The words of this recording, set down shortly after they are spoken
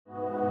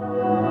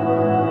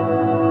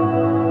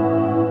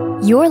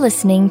You're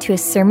listening to a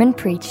sermon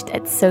preached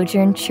at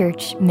Sojourn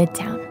Church,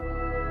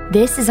 Midtown.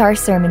 This is our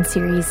sermon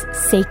series,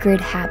 Sacred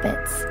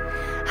Habits,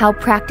 how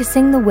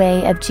practicing the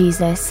way of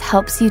Jesus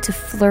helps you to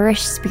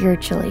flourish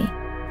spiritually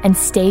and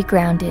stay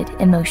grounded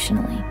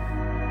emotionally.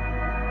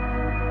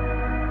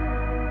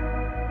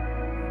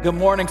 Good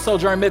morning,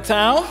 Sojourn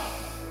Midtown.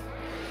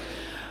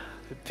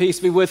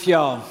 Peace be with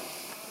y'all.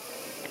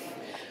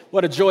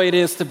 What a joy it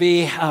is to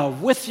be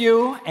with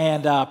you,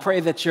 and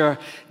pray that your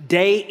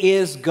day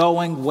is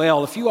going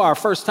well. If you are a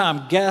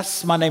first-time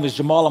guest, my name is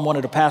Jamal. I'm one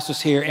of the pastors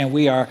here, and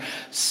we are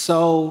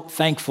so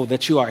thankful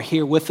that you are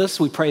here with us.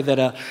 We pray that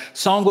a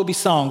song will be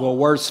sung or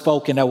words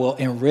spoken that will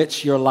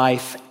enrich your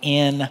life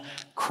in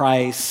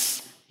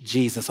Christ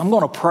Jesus. I'm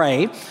going to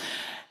pray,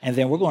 and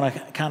then we're going to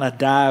kind of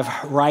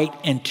dive right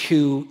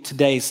into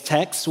today's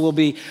text. We'll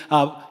be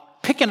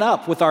picking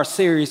up with our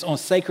series on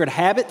sacred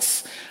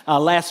habits.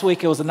 Last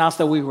week it was announced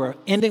that we were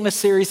ending the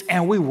series,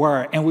 and we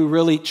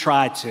really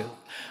tried to.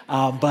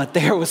 But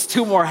there was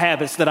two more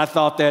habits that I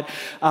thought that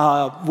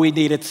we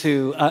needed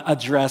to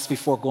address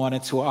before going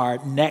into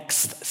our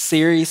next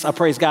series. I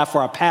praise God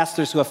for our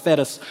pastors who have fed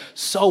us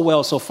so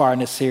well so far in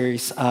this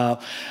series.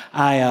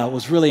 I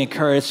was really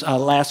encouraged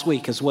last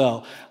week as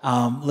well,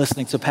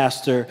 listening to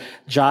Pastor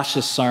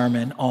Josh's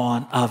sermon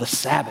on the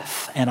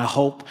Sabbath. And I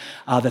hope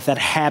that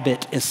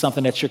habit is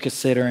something that you're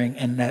considering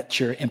and that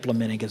you're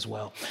implementing as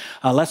well.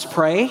 Let's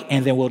pray,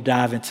 and then we'll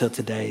dive into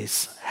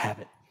today's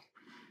habit.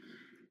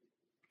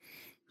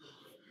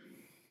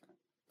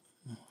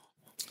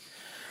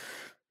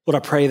 Lord,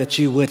 I pray that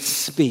you would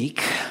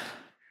speak,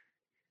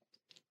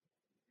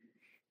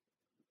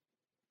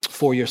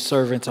 for your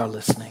servants are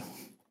listening.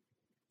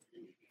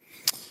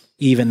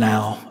 Even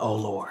now, O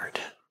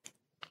Lord.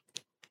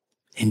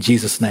 In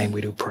Jesus' name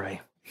we do pray.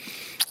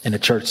 And the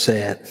church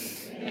said,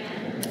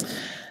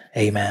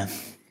 Amen.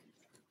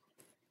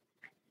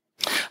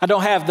 I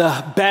don't have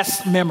the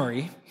best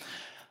memory,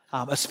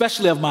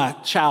 especially of my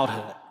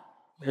childhood.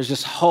 There's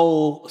just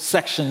whole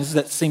sections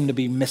that seem to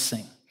be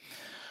missing.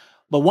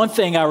 But one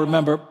thing I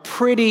remember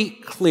pretty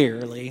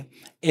clearly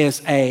is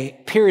a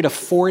period of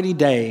 40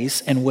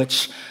 days in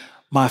which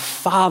my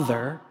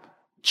father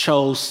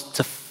chose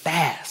to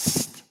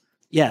fast.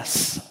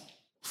 Yes,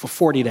 for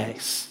 40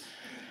 days.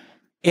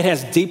 It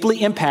has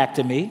deeply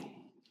impacted me,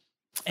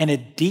 and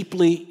it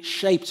deeply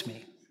shaped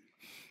me.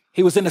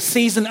 He was in a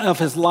season of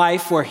his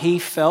life where he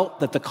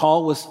felt that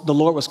the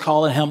Lord was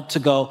calling him to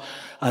go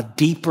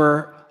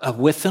deeper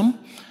with him.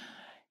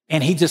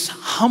 And he just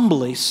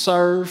humbly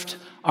served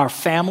our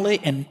family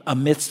in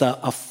amidst a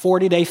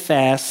 40-day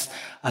fast,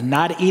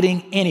 not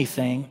eating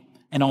anything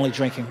and only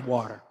drinking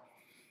water.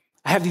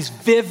 I have these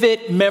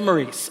vivid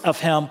memories of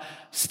him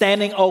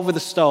standing over the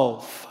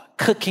stove,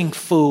 cooking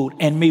food,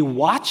 and me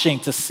watching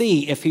to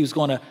see if he was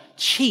going to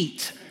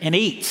cheat and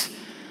eat,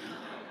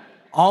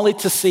 only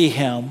to see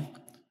him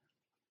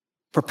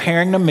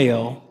preparing the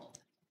meal,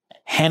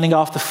 handing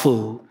off the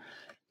food,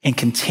 and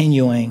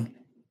continuing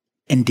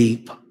in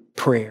deep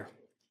prayer.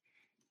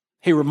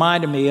 He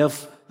reminded me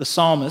of the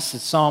psalmist,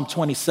 it's Psalm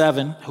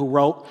 27, who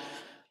wrote,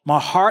 "My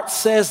heart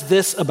says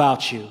this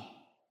about you,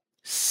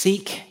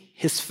 seek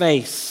his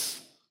face.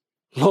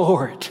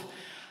 Lord,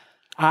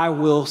 I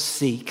will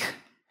seek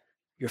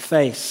your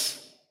face."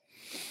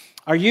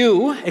 Are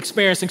you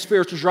experiencing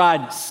spiritual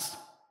dryness?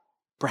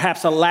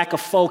 Perhaps a lack of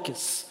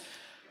focus?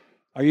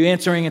 Are you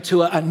entering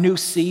into a new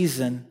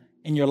season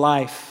in your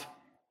life?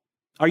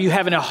 Are you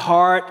having a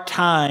hard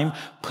time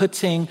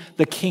putting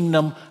the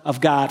kingdom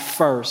of God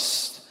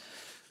first?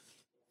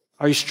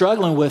 Are you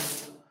struggling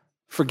with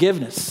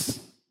forgiveness,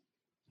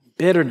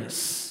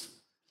 bitterness,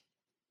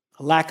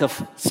 a lack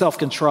of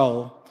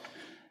self-control?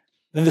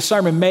 Then the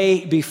sermon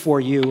may be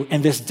for you,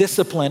 and this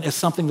discipline is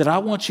something that I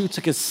want you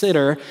to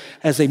consider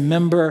as a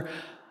member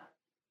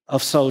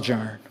of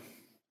Sojourn.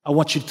 I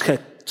want you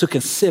to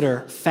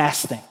consider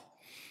fasting.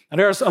 And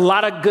there's a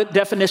lot of good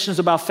definitions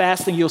about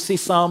fasting. You'll see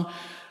some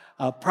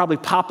probably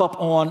pop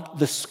up on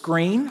the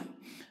screen.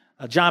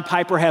 John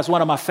Piper has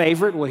one of my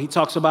favorite where he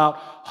talks about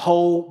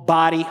whole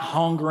body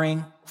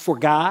hungering for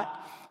God.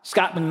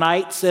 Scott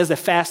McKnight says that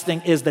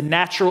fasting is the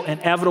natural,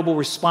 inevitable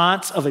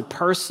response of a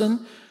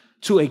person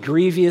to a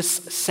grievous,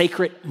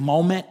 sacred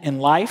moment in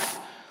life.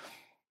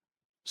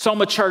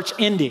 Soma Church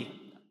Indy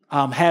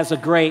has a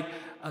great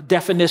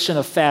definition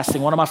of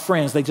fasting. One of my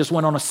friends, they just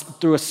went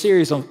through a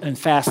series in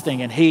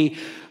fasting, and he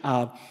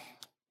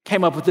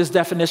came up with this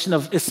definition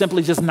of it's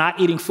simply just not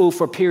eating food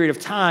for a period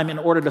of time in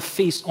order to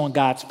feast on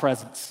God's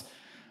presence.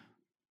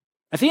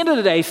 At the end of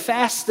the day,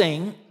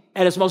 fasting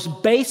at its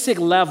most basic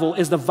level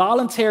is the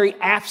voluntary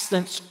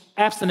abstinence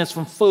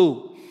from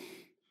food.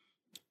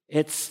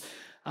 It's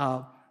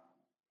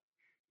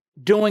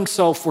doing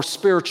so for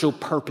spiritual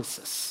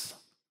purposes.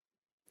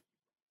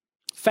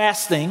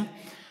 Fasting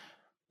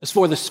is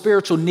for the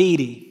spiritual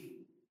needy,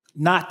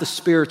 not the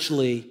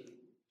spiritually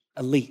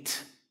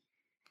elite.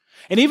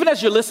 And even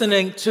as you're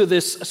listening to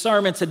this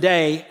sermon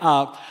today,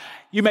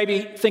 You may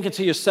be thinking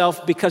to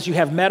yourself, because you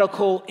have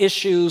medical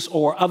issues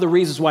or other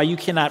reasons why you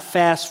cannot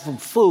fast from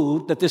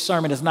food, that this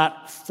sermon is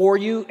not for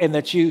you and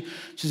that you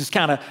should just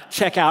kind of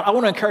check out. I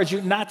want to encourage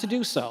you not to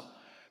do so.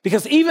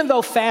 Because even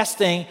though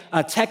fasting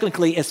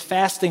technically is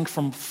fasting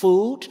from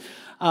food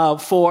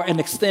for an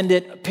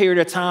extended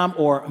period of time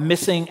or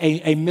missing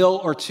a meal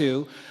or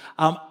two,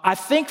 I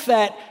think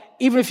that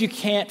even if you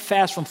can't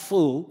fast from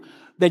food,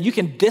 that you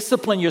can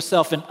discipline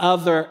yourself in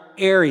other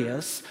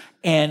areas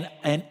and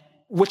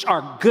which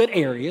are good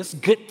areas,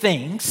 good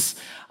things,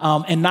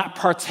 and not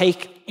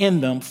partake in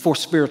them for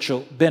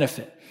spiritual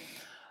benefit.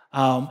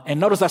 And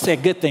notice I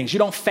said good things. You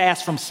don't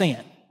fast from sin,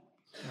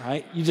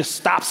 right? You just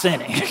stop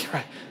sinning,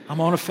 right? I'm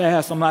on a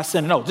fast, I'm not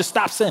sinning. No, just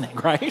stop sinning,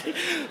 right?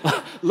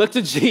 Look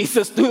to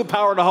Jesus through the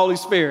power of the Holy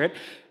Spirit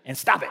and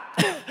stop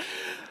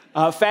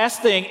it.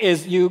 Fasting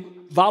is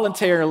you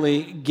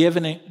voluntarily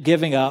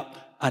giving up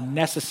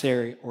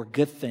unnecessary or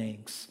good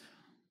things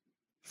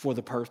for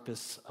the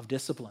purpose of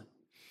discipline.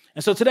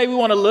 And so today we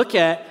want to look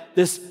at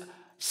this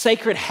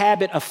sacred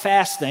habit of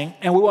fasting,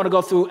 and we want to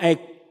go through a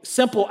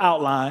simple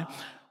outline.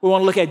 We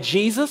want to look at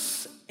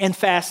Jesus and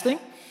fasting,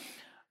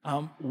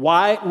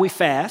 why we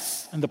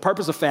fast and the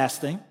purpose of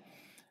fasting.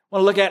 I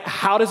want to look at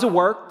how does it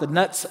work, the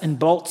nuts and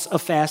bolts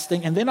of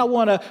fasting, and then I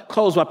want to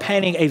close by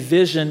painting a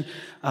vision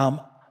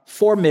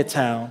for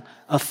Midtown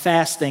of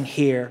fasting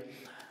here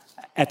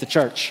at the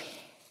church.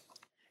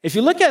 If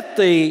you look at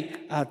the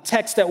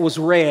text that was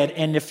read,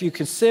 and if you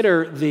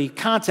consider the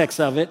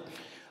context of it,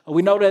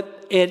 we know that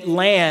it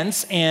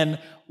lands in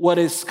what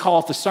is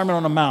called the Sermon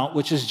on the Mount,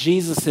 which is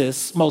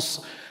Jesus's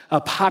most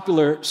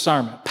popular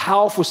sermon,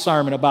 powerful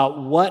sermon about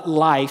what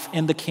life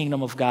in the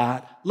kingdom of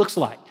God looks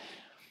like.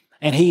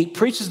 And he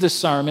preaches this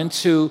sermon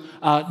to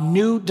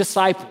new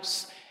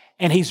disciples,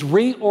 and he's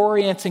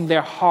reorienting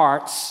their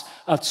hearts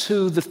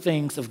to the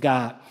things of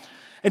God.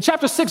 In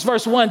chapter 6,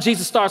 verse 1,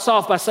 Jesus starts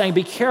off by saying,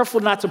 "Be careful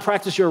not to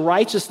practice your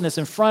righteousness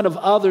in front of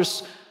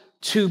others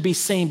to be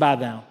seen by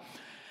them."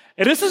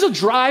 And this is a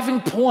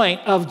driving point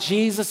of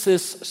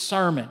Jesus'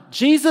 sermon.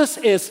 Jesus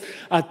is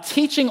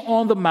teaching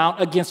on the Mount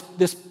against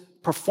this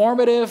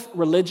performative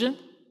religion,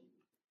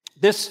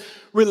 this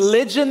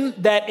religion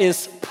that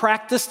is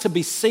practiced to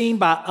be seen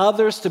by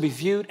others, to be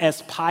viewed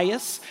as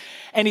pious.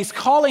 And he's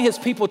calling his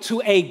people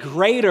to a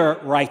greater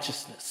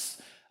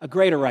righteousness, a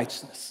greater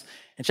righteousness.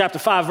 In chapter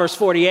 5, verse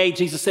 48,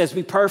 Jesus says,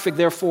 "Be perfect,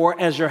 therefore,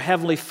 as your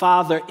heavenly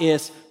Father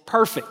is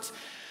perfect."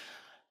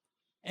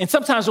 And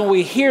sometimes when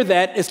we hear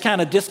that, it's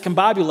kind of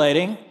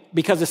discombobulating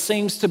because it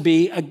seems to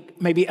be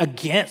maybe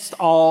against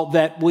all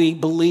that we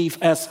believe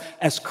as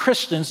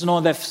Christians,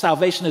 knowing that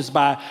salvation is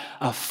by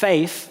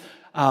faith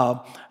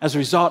as a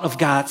result of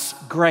God's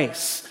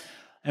grace.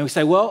 And we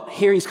say, well,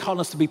 here he's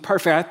calling us to be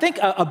perfect. I think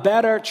a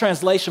better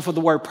translation for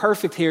the word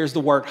perfect here is the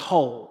word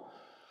whole.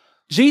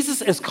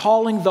 Jesus is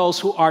calling those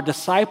who are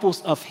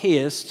disciples of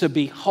his to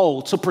be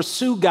whole, to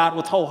pursue God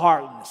with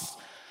wholeheartedness.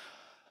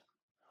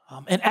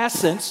 In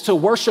essence, to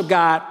worship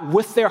God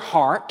with their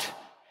heart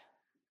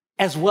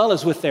as well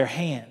as with their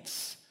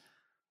hands.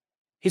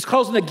 He's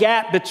closing the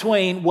gap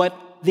between what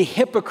the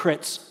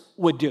hypocrites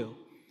would do.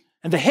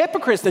 And the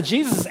hypocrites that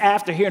Jesus is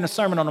after here in the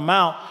Sermon on the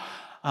Mount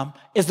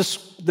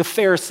is the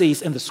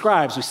Pharisees and the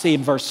scribes we see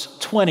in verse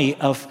 20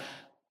 of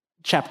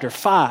chapter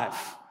 5.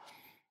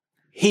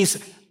 He's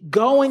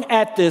going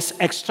at this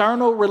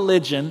external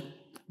religion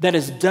that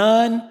is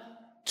done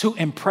to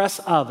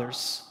impress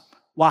others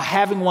while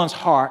having one's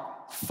heart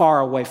far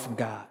away from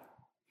God.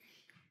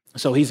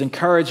 So he's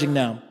encouraging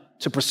them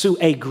to pursue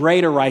a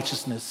greater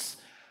righteousness,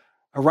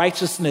 a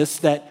righteousness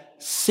that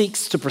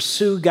seeks to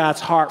pursue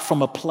God's heart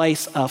from a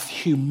place of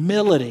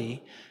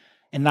humility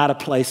and not a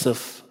place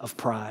of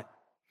pride.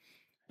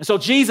 And so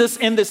Jesus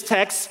in this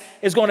text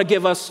is going to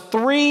give us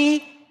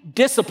 3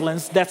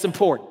 disciplines that's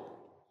important.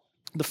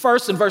 The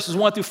first in verses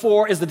 1 through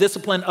 4 is the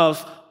discipline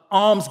of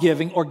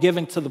almsgiving or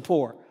giving to the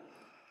poor.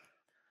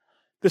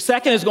 The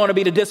second is going to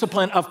be the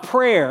discipline of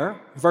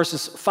prayer,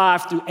 verses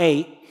 5 through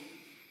 8.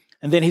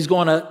 And then he's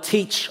going to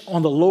teach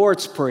on the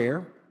Lord's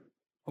Prayer,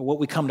 or what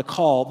we come to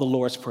call the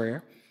Lord's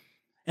Prayer.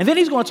 And then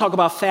he's going to talk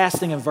about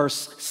fasting in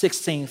verse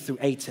 16 through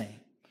 18.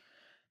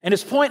 And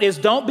his point is,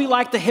 don't be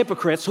like the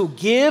hypocrites who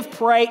give,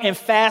 pray, and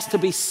fast to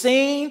be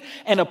seen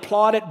and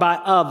applauded by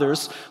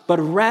others, but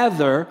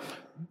rather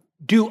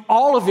do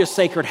all of your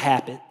sacred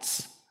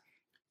habits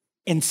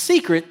in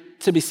secret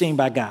to be seen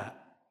by God.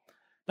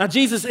 Now,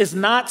 Jesus is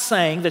not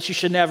saying that you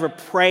should never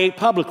pray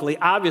publicly.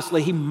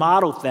 Obviously, he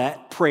modeled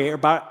that prayer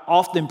by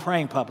often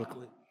praying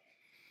publicly.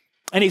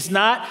 And he's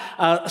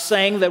not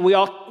saying that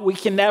we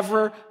can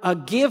never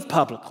give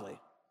publicly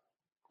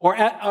or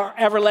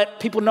ever let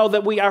people know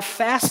that we are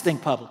fasting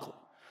publicly.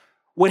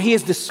 What he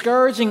is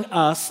discouraging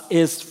us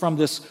is from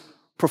this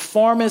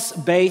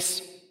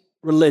performance-based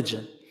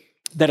religion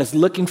that is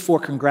looking for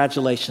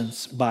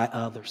congratulations by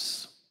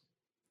others.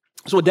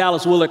 It's what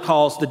Dallas Willard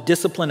calls the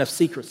discipline of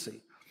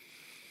secrecy.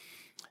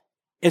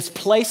 It's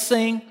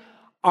placing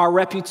our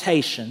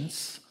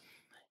reputations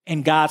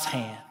in God's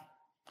hand.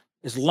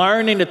 It's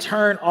learning to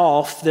turn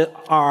off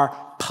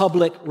our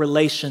public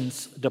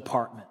relations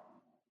department.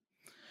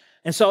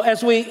 And so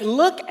as we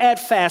look at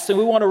fasting,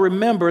 we want to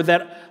remember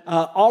that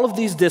all of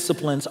these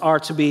disciplines are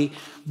to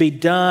be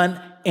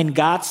done in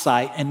God's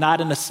sight and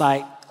not in the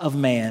sight of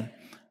man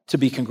to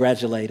be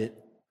congratulated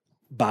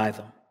by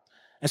them.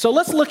 And so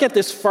let's look at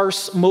this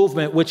first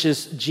movement, which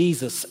is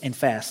Jesus and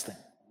fasting.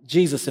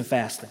 Jesus and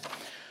fasting.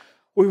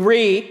 We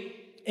read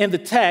in the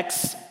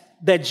text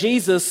that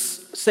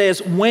Jesus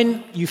says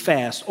when you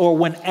fast or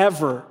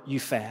whenever you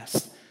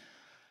fast.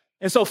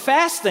 And so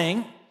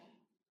fasting,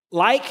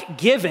 like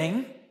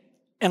giving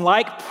and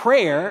like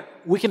prayer,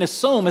 we can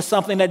assume is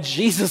something that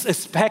Jesus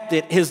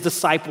expected his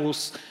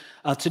disciples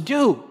to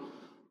do.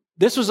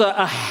 This was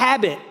a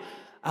habit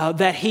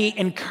that he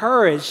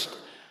encouraged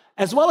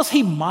as well as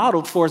he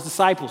modeled for his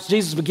disciples.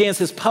 Jesus begins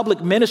his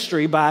public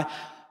ministry by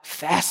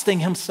fasting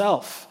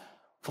himself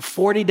for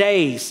 40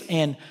 days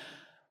and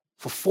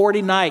for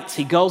 40 nights.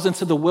 He goes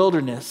into the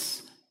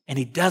wilderness and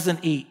he doesn't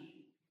eat.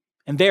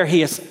 And there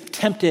he is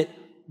tempted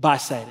by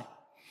Satan.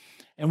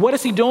 And what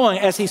is he doing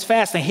as he's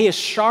fasting? He is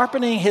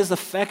sharpening his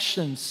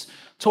affections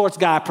towards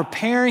God,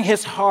 preparing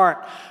his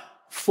heart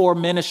for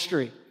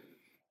ministry.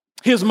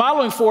 He is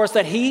modeling for us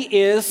that he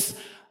is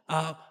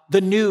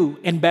the new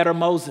and better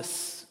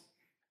Moses.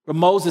 Where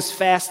Moses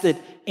fasted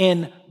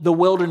in the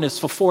wilderness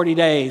for 40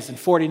 days and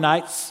 40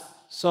 nights,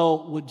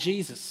 so would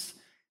Jesus.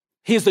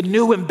 He is the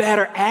new and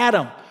better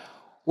Adam,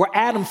 where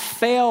Adam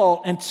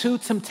fell into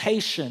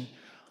temptation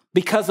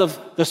because of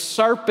the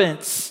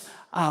serpent's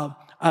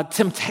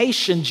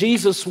temptation.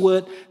 Jesus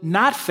would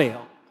not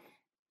fail.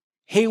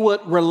 He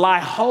would rely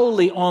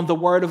wholly on the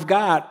word of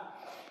God,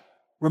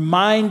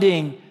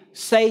 reminding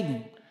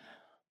Satan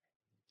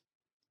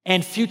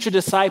and future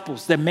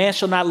disciples that man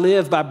shall not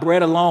live by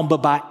bread alone,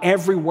 but by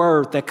every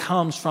word that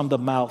comes from the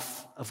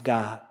mouth of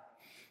God.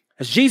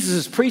 As Jesus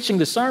is preaching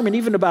the sermon,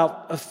 even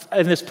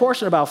in this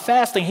portion about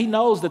fasting, he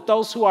knows that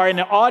those who are in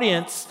the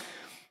audience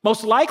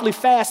most likely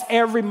fast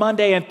every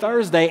Monday and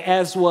Thursday,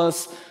 as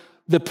was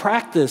the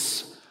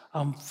practice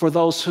for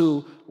those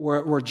who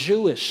were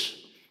Jewish.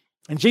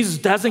 And Jesus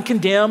doesn't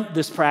condemn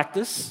this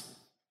practice,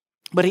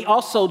 but he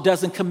also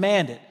doesn't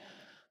command it.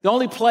 The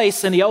only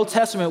place in the Old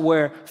Testament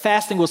where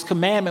fasting was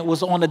commandment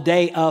was on the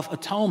Day of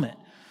Atonement.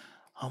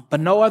 But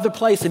no other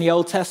place in the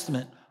Old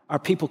Testament are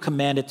people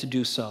commanded to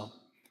do so.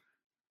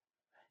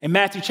 In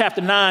Matthew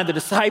chapter 9, the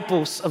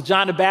disciples of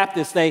John the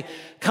Baptist, they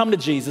come to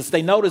Jesus.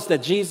 They notice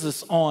that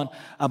Jesus on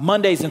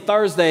Mondays and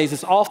Thursdays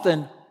is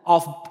often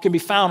can be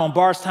found on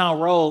Bardstown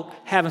Road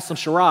having some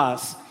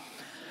Shiraz.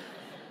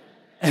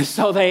 And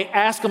so they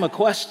ask him a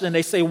question.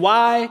 They say,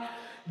 why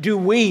do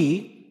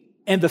we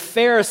and the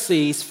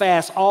Pharisees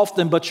fast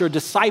often, but your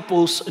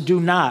disciples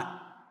do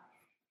not?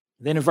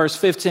 Then in verse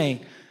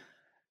 15,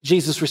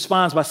 Jesus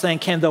responds by saying,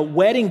 can the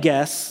wedding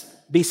guests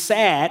be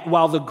sad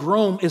while the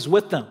groom is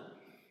with them?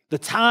 The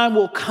time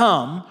will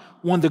come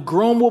when the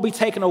groom will be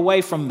taken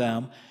away from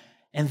them,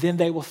 and then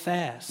they will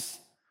fast.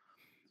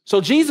 So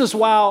Jesus,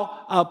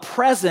 while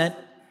present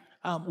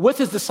with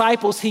his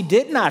disciples, he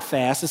did not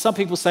fast. And some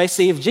people say,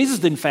 see, if Jesus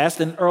didn't fast,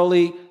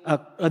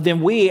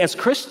 then we as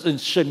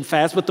Christians shouldn't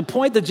fast. But the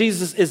point that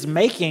Jesus is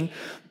making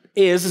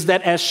is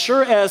that as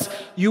sure as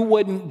you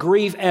wouldn't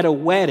grieve at a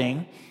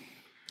wedding,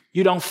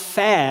 you don't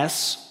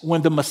fast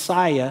when the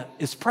Messiah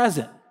is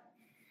present.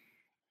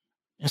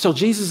 And so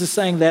Jesus is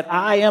saying that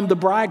I am the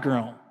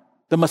bridegroom.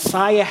 The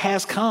Messiah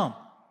has come.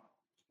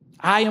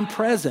 I am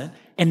present.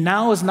 And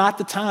now is not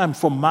the time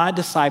for my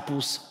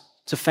disciples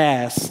to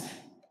fast.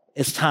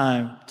 It's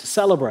time to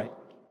celebrate.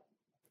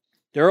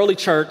 The early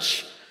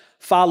church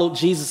followed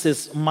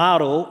Jesus'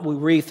 model. We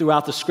read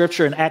throughout the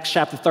scripture in Acts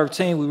chapter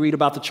 13, we read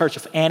about the church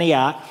of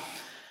Antioch.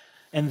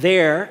 And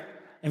there,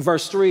 in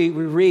verse 3,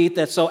 we read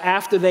that so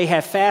after they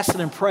had fasted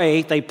and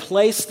prayed, they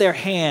placed their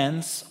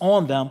hands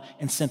on them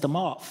and sent them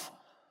off.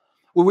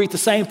 We read the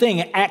same thing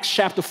in Acts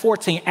chapter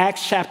 14,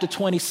 Acts chapter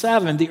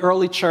 27, the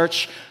early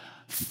church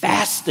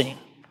fasting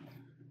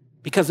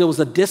because it was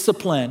a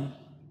discipline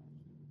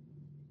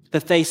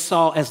that they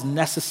saw as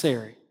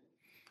necessary.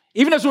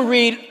 Even as we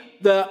read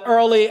the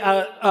early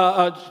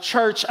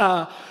church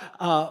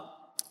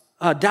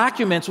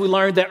documents, we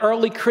learn that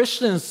early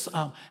Christians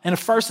in the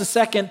first and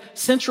second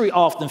century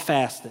often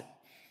fasted.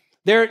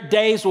 Their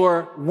days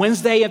were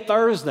Wednesday and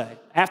Thursday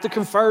after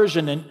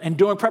conversion and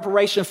during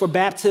preparation for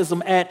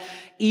baptism at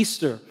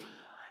Easter.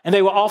 And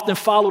they would often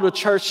follow the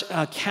church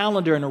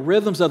calendar and the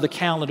rhythms of the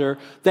calendar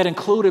that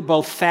included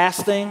both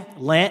fasting,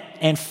 Lent,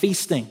 and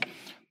feasting,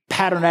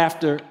 patterned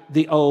after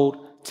the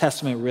Old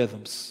Testament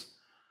rhythms.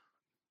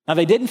 Now,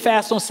 they didn't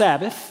fast on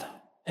Sabbath,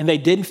 and they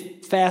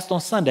didn't fast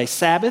on Sunday.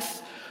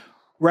 Sabbath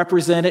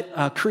represented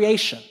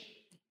creation,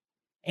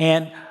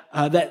 and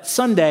that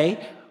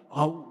Sunday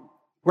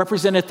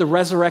represented the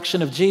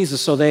resurrection of Jesus,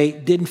 so they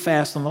didn't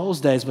fast on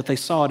those days, but they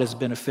saw it as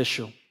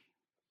beneficial.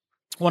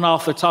 One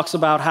author talks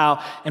about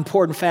how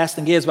important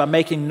fasting is by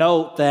making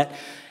note that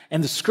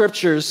in the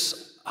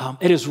scriptures,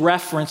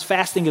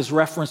 fasting is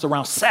referenced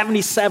around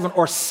 77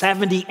 or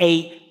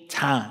 78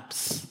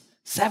 times.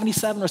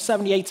 77 or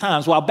 78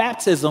 times, while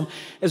baptism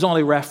is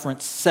only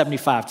referenced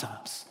 75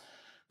 times.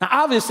 Now,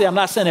 obviously, I'm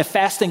not saying that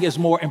fasting is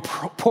more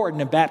important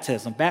than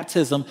baptism.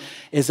 Baptism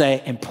is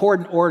an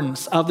important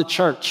ordinance of the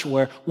church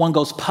where one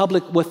goes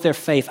public with their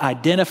faith,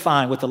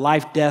 identifying with the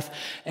life, death,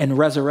 and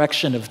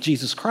resurrection of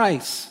Jesus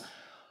Christ.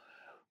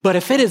 But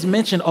if it is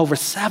mentioned over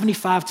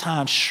 75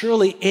 times,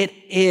 surely it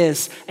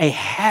is a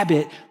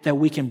habit that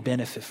we can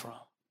benefit from.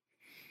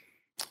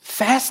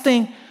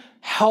 Fasting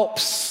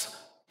helps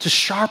to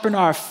sharpen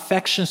our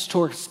affections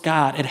towards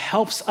God. It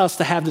helps us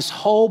to have this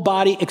whole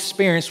body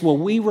experience where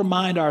we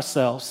remind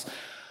ourselves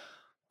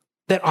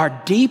that our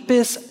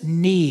deepest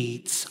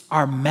needs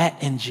are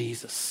met in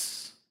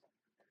Jesus,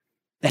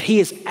 that he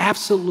is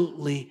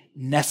absolutely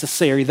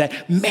necessary,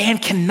 that man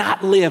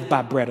cannot live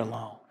by bread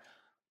alone,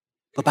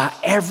 but by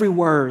every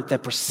word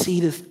that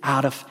proceedeth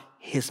out of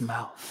his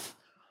mouth.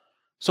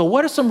 So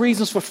what are some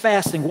reasons for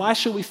fasting? Why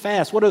should we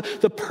fast? What are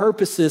the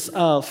purposes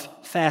of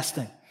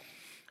fasting?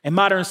 In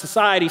modern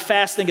society,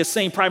 fasting is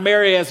seen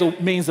primarily as a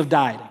means of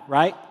dieting,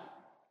 right?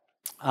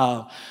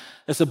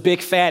 It's a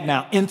big fad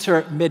now,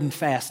 intermittent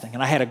fasting.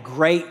 And I had a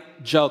great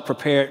joke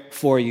prepared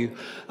for you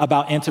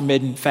about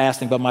intermittent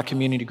fasting, but my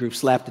community group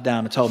slapped it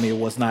down and told me it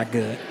was not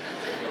good.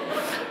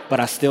 But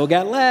I still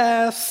got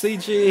laughs,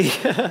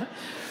 CG,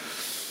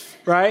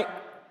 right?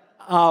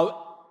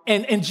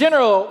 In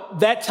general,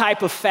 that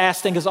type of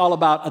fasting is all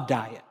about a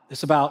diet.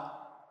 It's about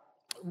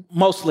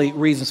mostly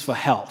reasons for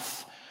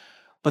health.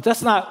 But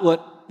that's not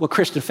what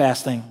Christian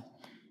fasting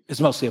is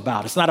mostly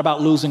about. It's not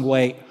about losing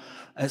weight.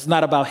 It's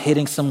not about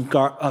hitting some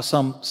goal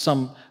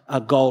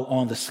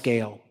on the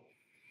scale.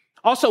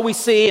 Also, we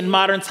see in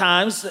modern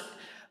times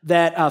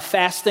that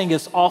fasting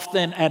is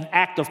often an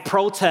act of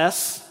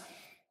protest.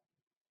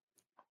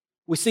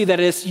 We see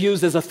that it's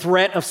used as a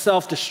threat of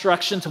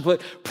self-destruction to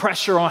put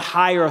pressure on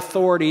higher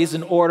authorities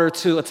in order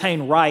to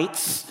attain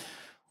rights.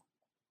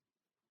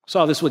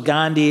 Saw this with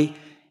Gandhi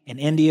in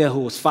India,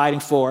 who was fighting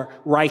for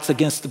rights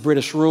against the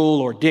British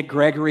rule, or Dick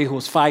Gregory, who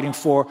was fighting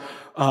for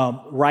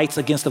rights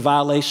against the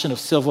violation of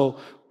civil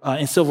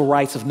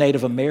rights of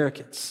Native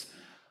Americans.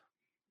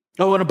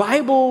 Now, when the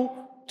Bible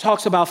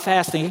talks about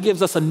fasting, it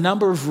gives us a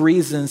number of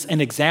reasons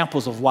and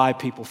examples of why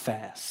people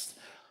fast.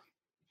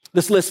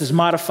 This list is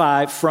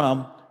modified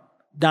from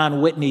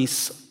Don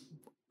Whitney's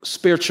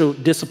Spiritual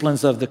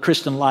Disciplines of the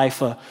Christian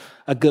Life, a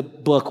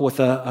good book with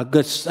a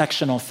good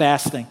section on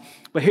fasting.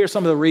 But here's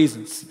some of the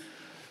reasons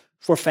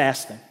for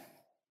fasting.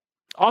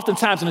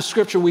 Oftentimes in the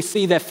scripture, we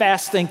see that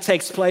fasting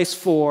takes place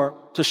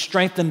to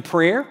strengthen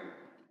prayer,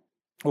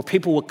 or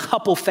people will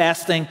couple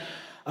fasting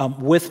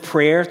with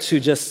prayer to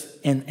just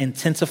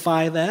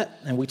intensify that.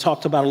 And we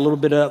talked about a little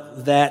bit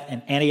of that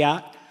in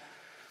Antioch.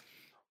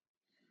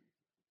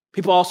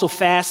 People also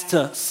fast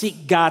to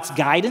seek God's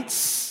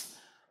guidance,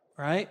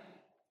 right?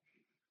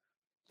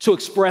 To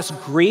express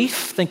grief.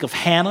 Think of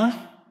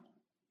Hannah,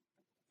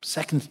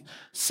 2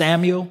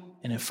 Samuel.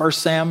 And in 1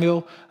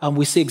 Samuel,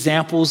 we see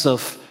examples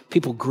of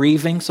people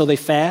grieving, so they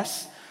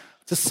fast.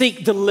 To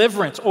seek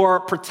deliverance or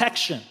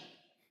protection.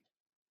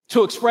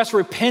 To express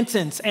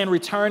repentance and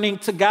returning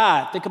to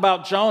God. Think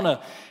about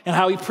Jonah and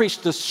how he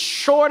preached the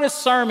shortest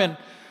sermon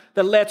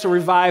that led to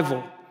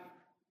revival.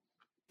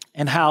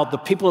 And how the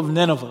people of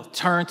Nineveh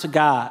turned to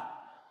God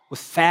with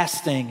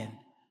fasting and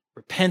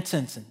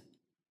repentance and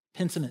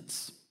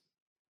penitence.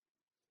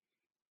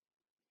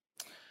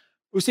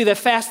 We see that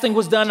fasting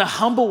was done to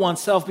humble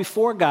oneself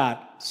before God.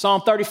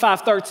 Psalm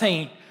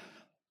 35:13,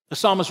 the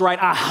psalmist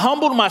writes, I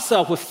humbled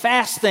myself with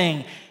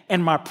fasting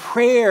and my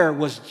prayer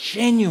was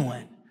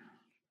genuine.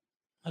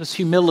 That is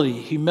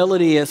humility.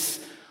 Humility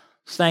is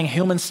staying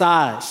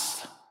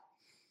human-sized.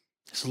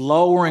 It's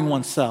lowering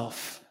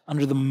oneself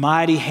under the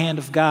mighty hand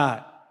of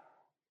God.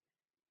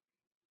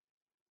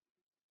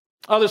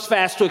 Others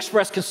fast to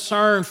express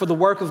concern for the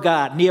work of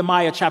God.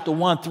 Nehemiah chapter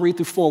 1,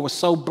 3-4 was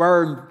so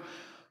burdened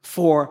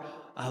for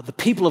the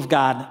people of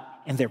God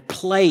and their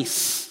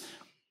place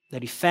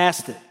that he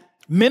fasted.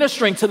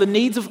 Ministering to the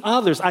needs of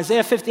others.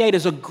 Isaiah 58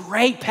 is a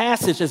great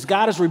passage as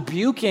God is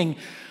rebuking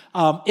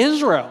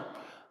Israel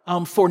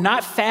for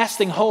not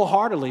fasting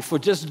wholeheartedly, for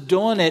just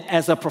doing it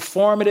as a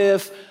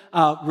performative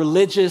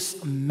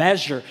religious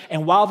measure.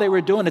 And while they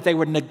were doing it, they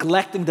were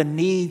neglecting the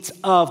needs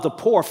of the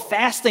poor.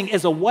 Fasting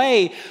is a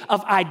way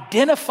of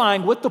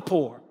identifying with the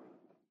poor.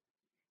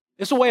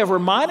 It's a way of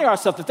reminding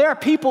ourselves that there are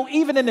people,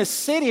 even in this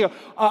city,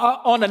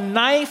 on the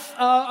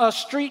 9th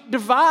Street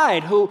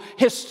divide, who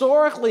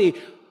historically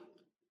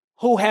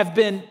have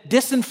been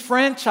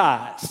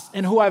disenfranchised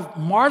and who have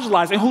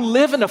marginalized and who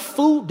live in a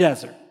food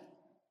desert.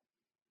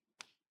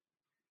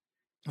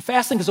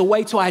 Fasting is a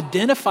way to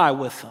identify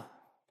with them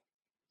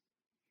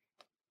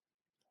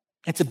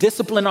and to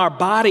discipline our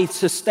body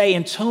to stay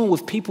in tune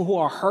with people who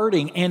are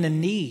hurting and in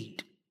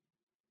need.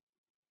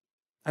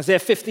 Isaiah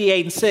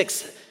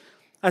 58:6,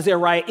 Isaiah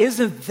writes,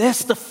 isn't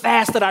this the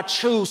fast that I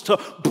choose, to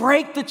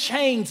break the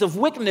chains of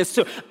wickedness,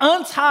 to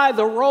untie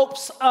the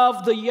ropes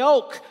of the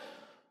yoke,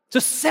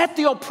 to set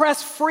the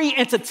oppressed free,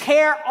 and to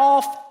tear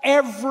off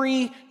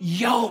every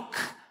yoke?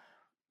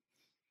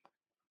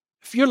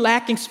 If you're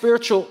lacking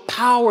spiritual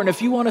power and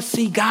if you want to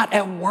see God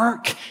at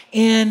work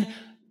in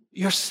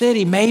your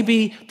city.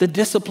 Maybe the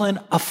discipline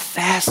of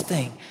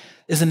fasting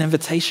is an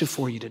invitation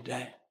for you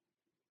today.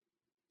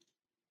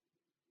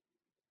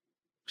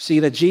 See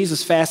that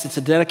Jesus fasted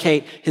to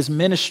dedicate his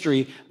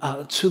ministry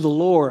to the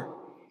Lord.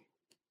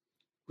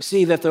 We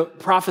see that the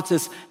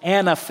prophetess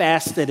Anna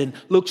fasted in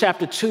Luke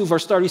chapter 2,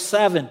 verse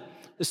 37.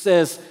 It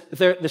says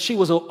that she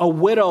was a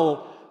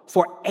widow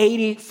for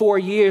 84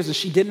 years and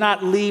she did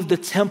not leave the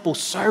temple,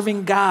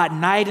 serving God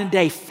night and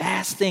day,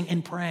 fasting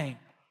and praying.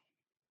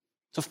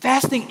 So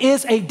fasting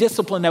is a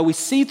discipline that we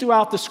see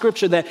throughout the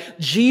scripture that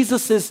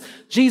Jesus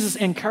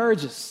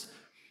encourages.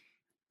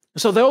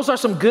 So those are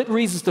some good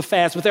reasons to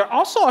fast, but there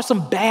also are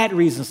some bad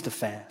reasons to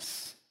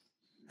fast.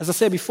 As I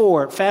said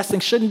before, fasting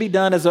shouldn't be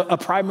done as a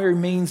primary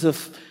means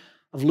of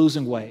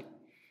losing weight.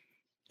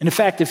 And in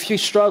fact, if you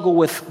struggle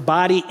with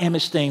body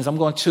image things, I'm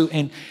going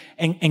to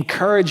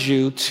encourage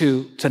you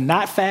to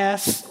not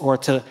fast or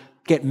to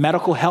get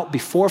medical help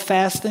before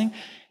fasting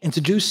and to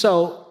do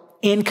so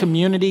in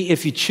community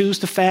if you choose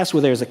to fast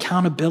where there's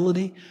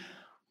accountability.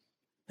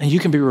 And you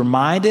can be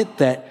reminded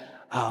that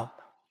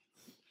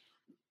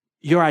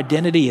your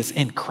identity is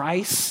in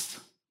Christ.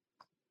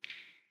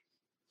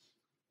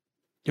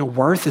 Your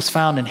worth is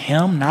found in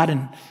him, not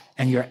in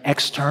your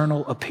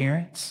external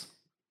appearance.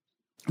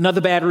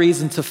 Another bad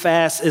reason to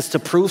fast is to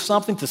prove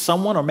something to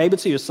someone or maybe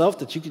to yourself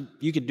that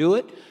you can do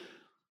it,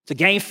 to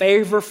gain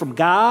favor from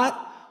God,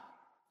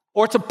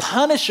 or to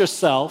punish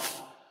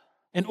yourself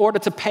in order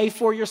to pay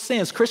for your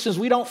sins. Christians,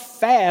 we don't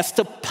fast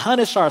to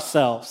punish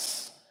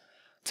ourselves,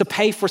 to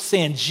pay for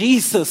sin.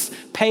 Jesus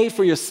paid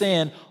for your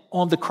sin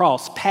on the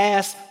cross,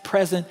 past,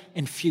 present,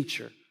 and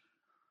future.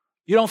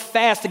 You don't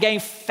fast to gain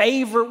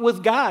favor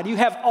with God. You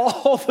have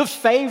all the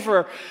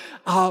favor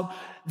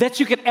that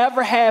you could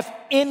ever have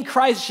in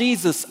Christ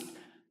Jesus.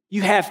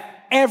 You have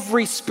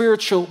every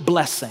spiritual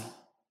blessing.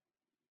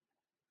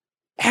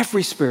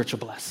 Every spiritual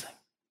blessing.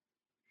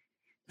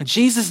 And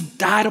Jesus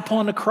died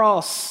upon the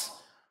cross.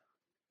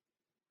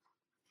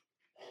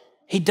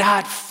 He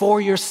died for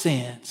your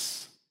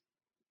sins.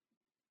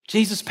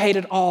 Jesus paid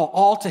it all.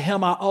 All to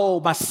him I owe.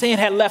 My sin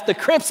had left a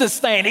crimson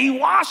stain. He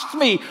washed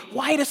me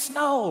white as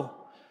snow.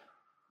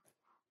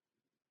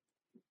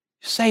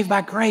 You're saved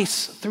by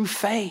grace through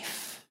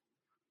faith,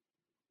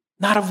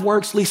 not of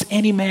works, lest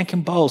any man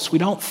can boast. We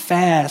don't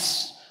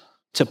fast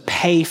to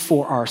pay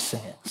for our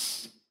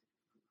sins.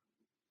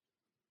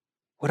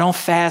 We don't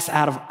fast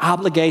out of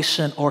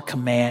obligation or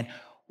command.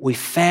 We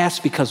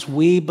fast because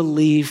we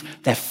believe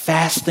that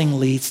fasting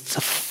leads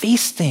to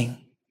feasting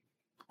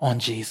on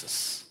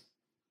Jesus.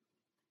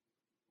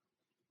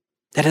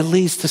 That it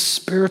leads to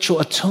spiritual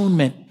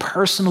attunement,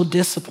 personal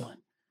discipline.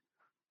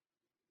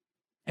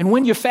 And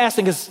when you're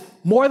fasting, it's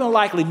more than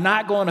likely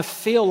not going to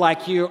feel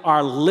like you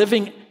are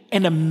living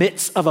in the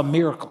midst of a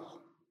miracle.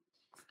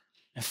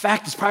 In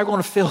fact, it's probably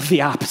going to feel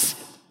the opposite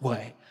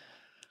way.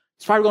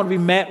 It's probably going to be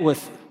met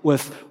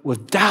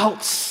with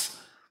doubts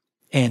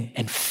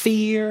and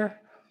fear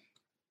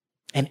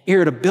and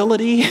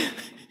irritability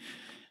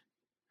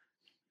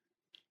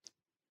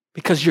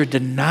because you're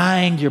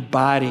denying your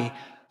body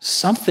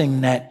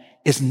something that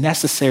is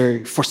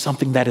necessary for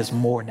something that is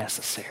more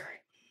necessary.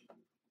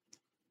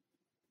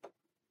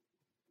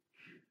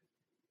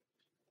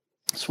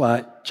 That's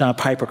why John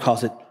Piper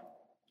calls it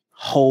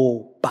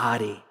whole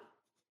body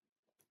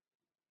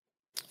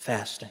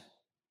fasting.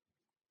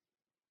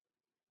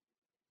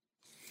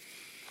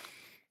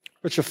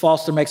 Richard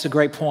Foster makes a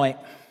great point.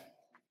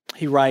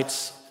 He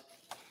writes,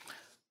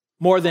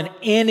 more than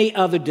any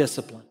other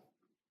discipline,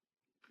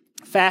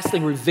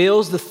 fasting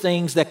reveals the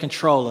things that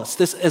control us.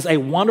 This is a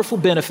wonderful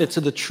benefit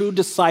to the true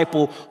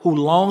disciple who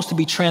longs to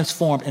be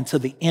transformed into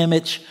the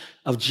image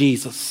of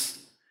Jesus.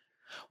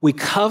 We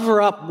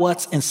cover up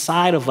what's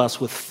inside of us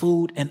with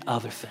food and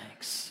other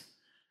things.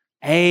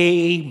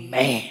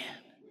 Amen.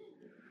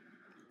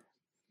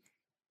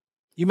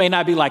 You may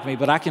not be like me,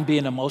 but I can be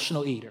an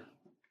emotional eater.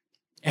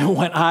 And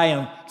when I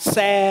am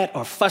sad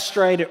or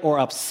frustrated or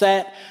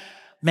upset,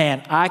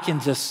 man, I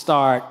can just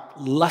start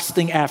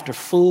lusting after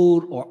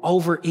food or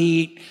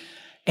overeat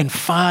and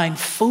find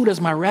food as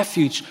my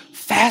refuge.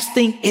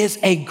 Fasting is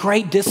a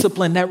great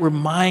discipline that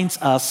reminds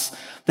us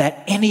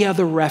that any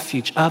other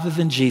refuge other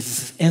than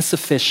Jesus is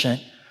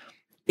insufficient.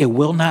 It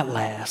will not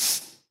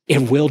last.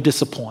 It will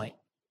disappoint.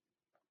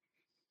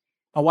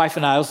 My wife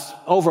and I, it was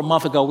over a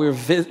month ago,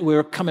 we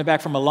were coming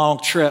back from a long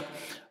trip,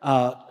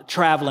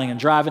 traveling and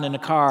driving in the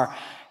car.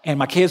 And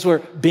my kids were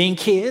being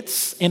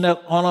kids on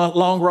a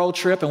long road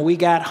trip. And we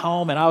got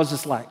home and I was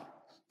just like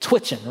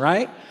twitching,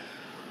 right?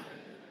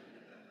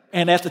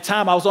 And at the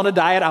time I was on a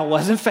diet, I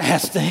wasn't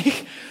fasting.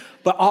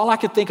 But all I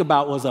could think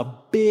about was a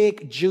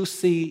big,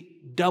 juicy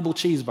double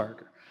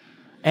cheeseburger.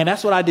 And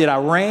that's what I did. I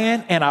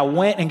ran and I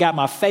went and got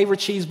my favorite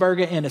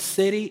cheeseburger in the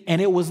city.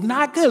 And it was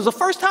not good. It was the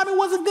first time it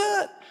wasn't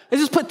good. They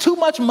just put too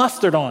much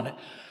mustard on it.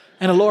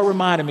 And the Lord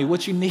reminded me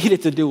what you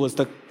needed to do was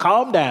to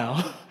calm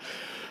down,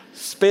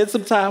 spend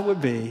some time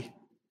with me,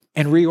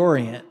 and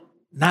reorient,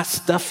 not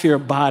stuff your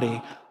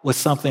body with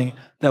something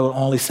that will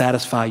only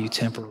satisfy you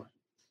temporarily.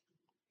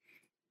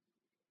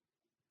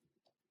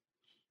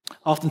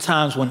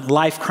 Oftentimes when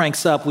life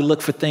cranks up, we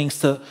look for things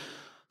to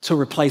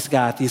replace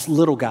God, these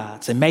little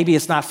gods. And maybe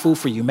it's not food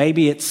for you.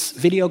 Maybe it's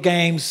video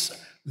games.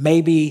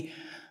 Maybe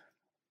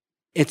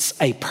it's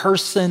a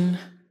person.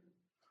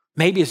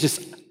 Maybe it's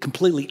just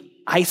completely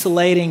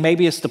isolating.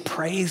 Maybe it's the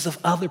praise of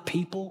other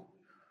people.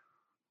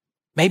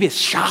 Maybe it's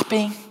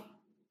shopping.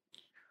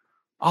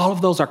 All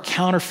of those are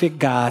counterfeit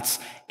gods,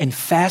 and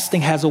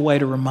fasting has a way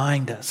to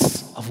remind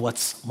us of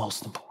what's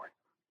most important.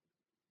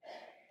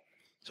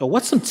 So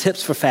what's some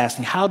tips for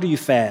fasting? How do you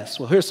fast?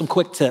 Well, here's some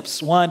quick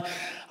tips. One,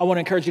 I want to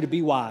encourage you to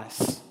be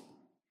wise.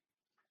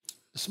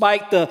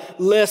 Despite the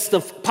list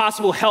of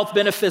possible health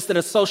benefits that are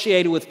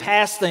associated with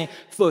fasting,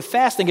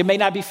 it may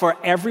not be for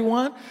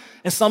everyone,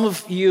 and some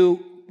of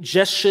you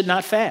just should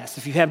not fast.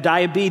 If you have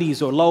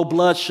diabetes or low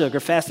blood sugar,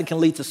 fasting can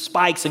lead to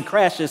spikes and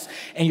crashes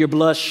in your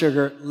blood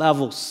sugar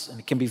levels, and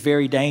it can be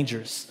very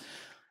dangerous.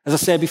 As I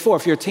said before,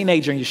 if you're a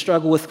teenager and you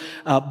struggle with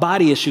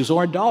body issues,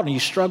 or an adult and you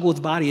struggle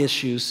with body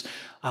issues,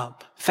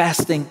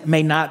 fasting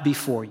may not be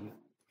for you.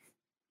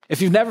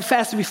 If you've never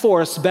fasted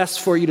before, it's best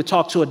for you to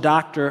talk to a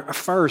doctor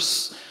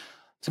first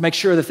to make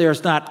sure that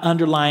there's not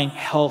underlying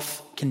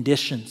health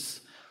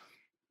conditions.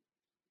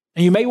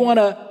 And you may want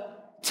to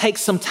take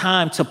some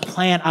time to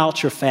plan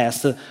out your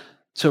fast,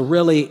 to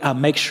really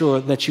make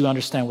sure that you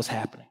understand what's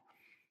happening.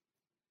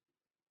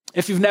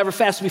 If you've never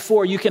fasted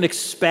before, you can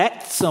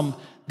expect some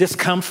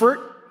discomfort.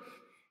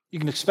 You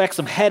can expect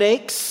some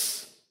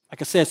headaches.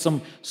 Like I said,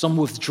 some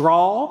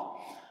withdrawal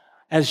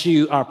as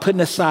you are putting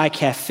aside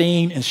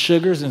caffeine and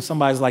sugars, and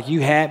somebody's like,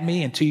 you had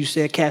me until you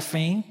said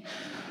caffeine.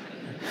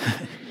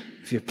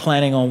 If you're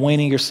planning on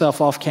weaning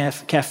yourself off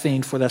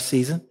caffeine for that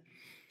season.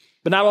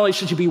 But not only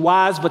should you be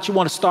wise, but you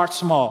want to start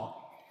small.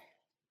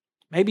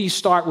 Maybe you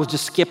start with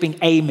just skipping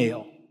a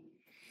meal.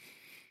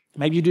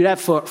 Maybe you do that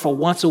for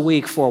once a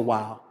week for a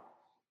while.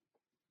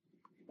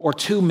 Or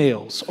 2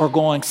 meals, or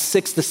going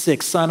 6 to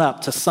 6, sun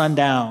up to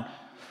sundown,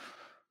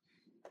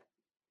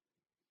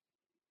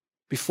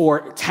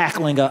 before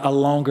tackling a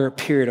longer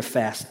period of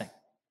fasting.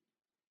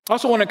 I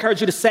also want to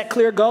encourage you to set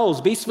clear goals.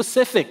 Be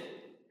specific.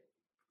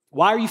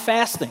 Why are you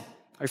fasting?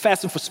 Are you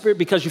fasting for spirit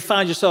because you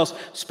find yourselves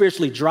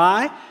spiritually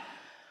dry?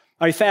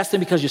 Are you fasting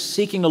because you're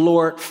seeking the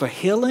Lord for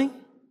healing?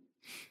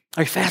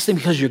 Are you fasting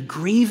because you're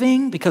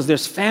grieving, because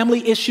there's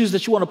family issues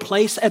that you want to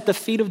place at the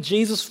feet of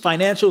Jesus,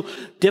 financial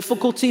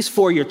difficulties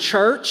for your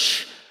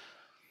church?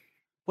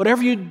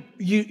 Whatever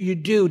you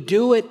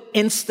do it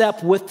in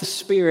step with the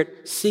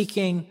Spirit,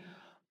 seeking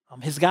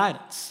His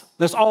guidance.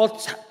 There's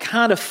all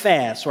kind of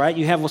fasts, right?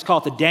 You have what's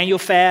called the Daniel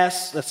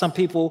fast that some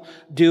people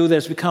do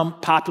that's become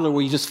popular,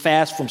 where you just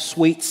fast from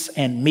sweets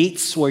and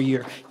meats, where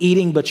you're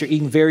eating, but you're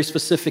eating very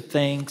specific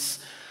things.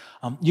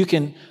 You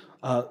can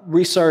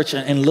research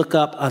and look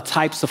up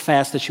types of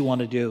fast that you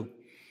want to do.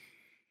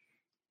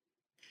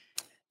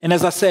 And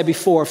as I said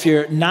before, if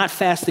you're not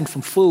fasting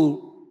from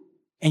food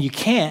and you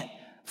can't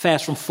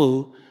fast from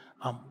food,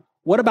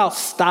 what about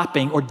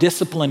stopping or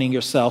disciplining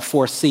yourself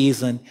for a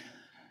season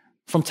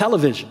from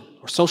television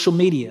or social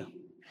media?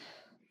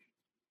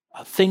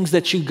 Things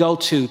that you go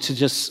to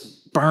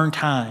just burn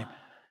time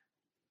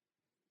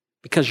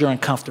because you're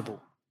uncomfortable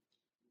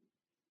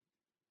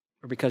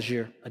or because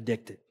you're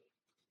addicted.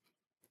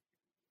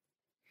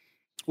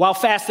 While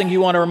fasting,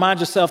 you want to remind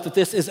yourself that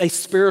this is a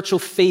spiritual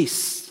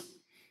feast.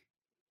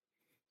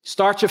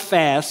 Start your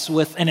fast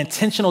with an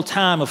intentional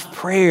time of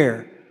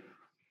prayer.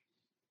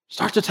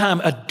 Start your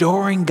time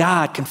adoring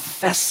God,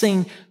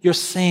 confessing your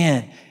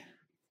sin.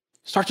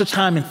 Start your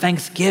time in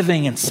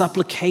thanksgiving and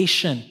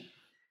supplication.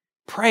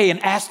 Pray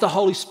and ask the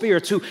Holy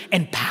Spirit to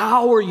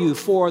empower you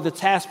for the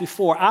task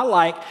before. I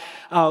like,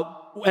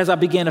 as I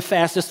begin to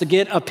fast, just to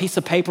get a piece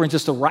of paper and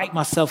just to write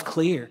myself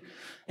clear.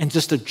 And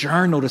just a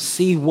journal to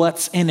see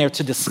what's in there,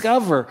 to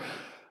discover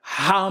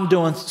how I'm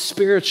doing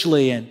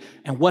spiritually and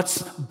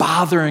what's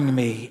bothering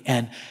me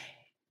and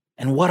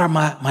what are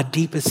my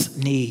deepest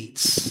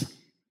needs.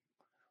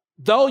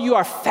 Though you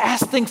are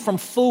fasting from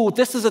food,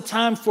 this is a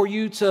time for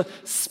you to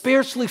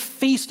spiritually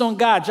feast on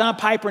God. John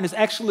Piper, in his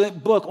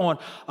excellent book on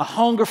A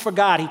Hunger for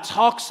God, he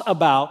talks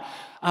about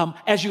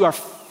as you are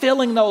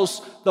feeling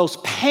those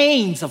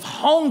pains of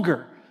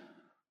hunger,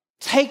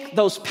 take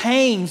those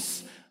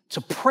pains to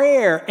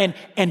prayer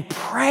and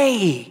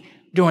pray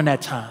during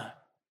that time.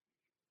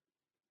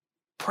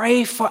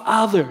 Pray for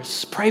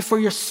others, pray for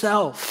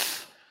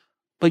yourself,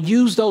 but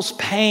use those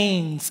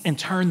pains and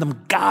turn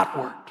them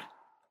Godward.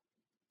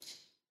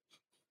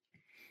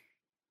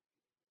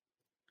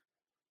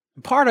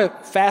 And part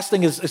of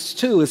fasting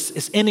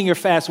is ending your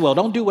fast well.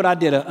 Don't do what I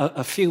did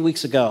a few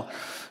weeks ago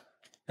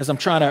as I'm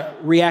trying to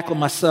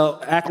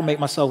acclimate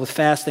myself with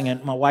fasting,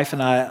 and my wife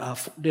and I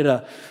did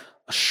a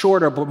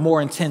shorter but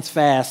more intense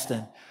fast,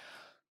 and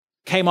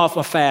came off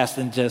my fast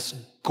and just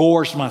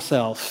gorged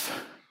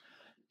myself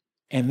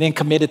and then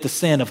committed the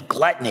sin of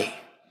gluttony.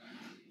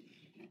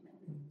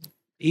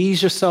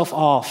 Ease yourself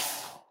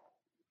off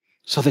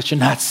so that you're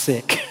not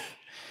sick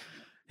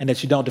and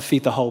that you don't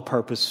defeat the whole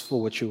purpose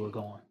for which you were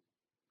going.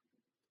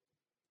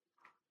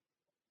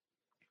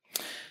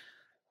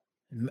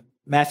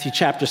 Matthew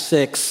chapter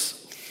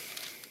 6,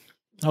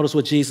 Notice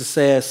what Jesus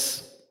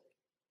says,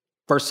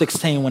 verse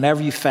 16,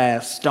 whenever you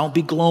fast, don't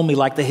be gloomy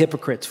like the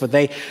hypocrites, for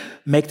they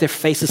make their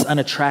faces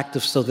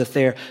unattractive so that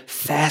their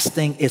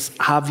fasting is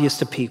obvious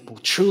to people.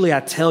 Truly, I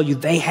tell you,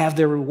 they have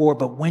their reward.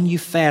 But when you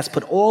fast,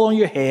 put oil on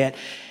your head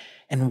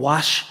and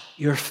wash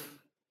your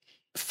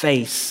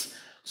face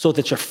so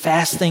that your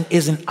fasting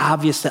isn't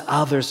obvious to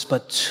others,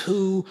 but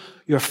to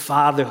your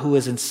Father who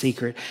is in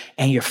secret.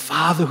 And your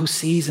Father who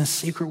sees in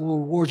secret will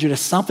reward you. There's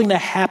something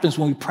that happens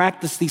when we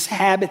practice these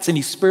habits and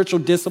these spiritual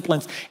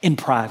disciplines in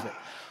private.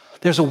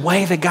 There's a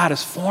way that God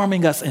is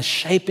forming us and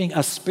shaping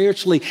us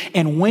spiritually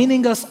and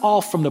weaning us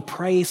off from the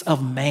praise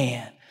of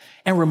man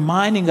and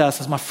reminding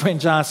us, as my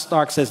friend John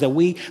Stark says, that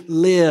we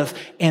live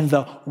in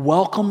the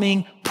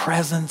welcoming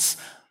presence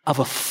of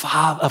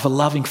a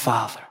loving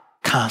Father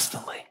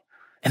constantly,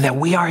 and that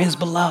we are his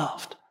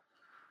beloved.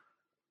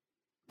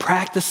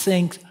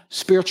 Practicing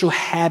spiritual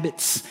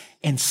habits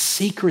in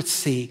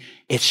secrecy,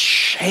 it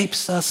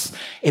shapes us,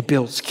 it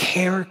builds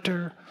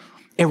character.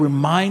 It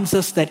reminds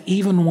us that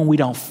even when we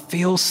don't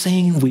feel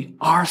seen, we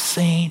are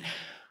seen,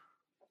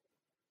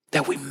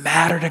 that we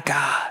matter to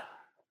God.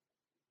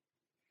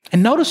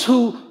 And notice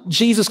who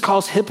Jesus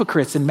calls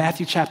hypocrites in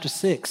Matthew chapter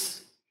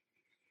 6,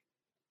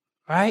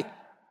 right?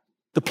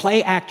 The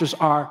play actors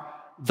are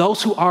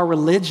those who are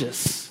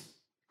religious,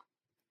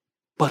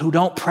 but who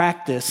don't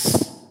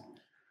practice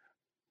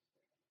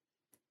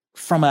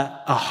from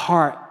a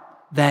heart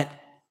that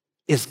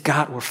is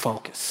Godward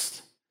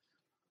focused.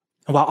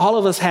 And while all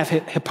of us have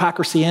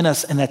hypocrisy in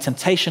us and that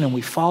temptation and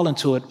we fall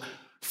into it,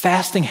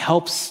 fasting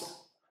helps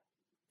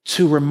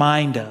to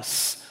remind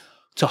us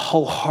to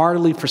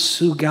wholeheartedly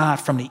pursue God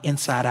from the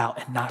inside out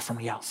and not from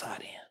the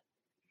outside in.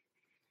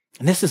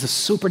 And this is a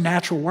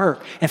supernatural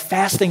work. And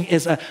fasting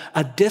is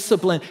a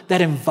discipline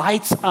that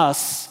invites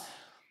us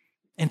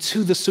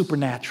into the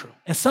supernatural.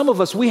 And some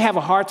of us, we have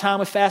a hard time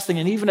with fasting.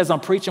 And even as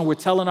I'm preaching, we're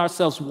telling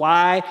ourselves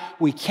why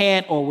we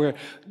can't, or we're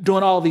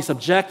doing all these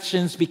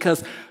objections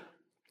because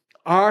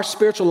our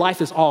spiritual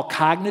life is all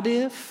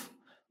cognitive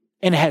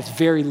and it has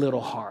very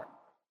little heart.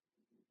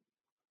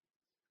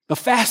 But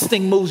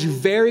fasting moves you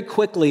very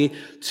quickly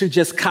to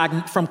just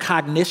from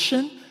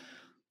cognition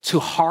to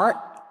heart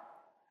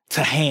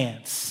to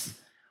hands,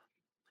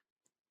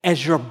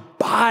 as your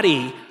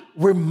body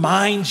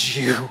reminds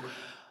you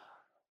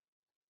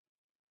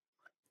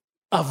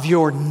of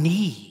your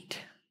need.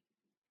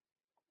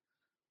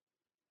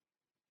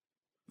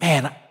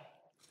 Man,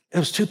 it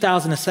was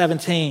 2007.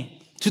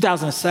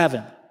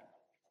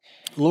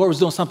 The Lord was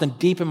doing something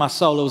deep in my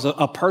soul. It was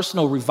a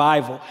personal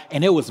revival,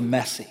 and it was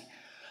messy.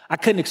 I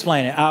couldn't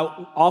explain it.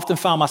 I often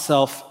found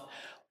myself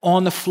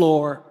on the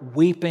floor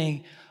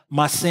weeping.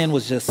 My sin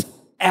was just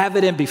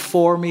evident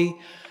before me,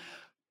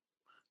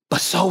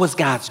 but so was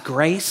God's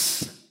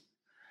grace.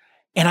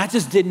 And I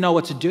just didn't know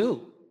what to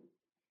do.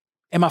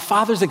 And my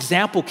father's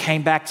example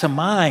came back to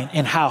mind,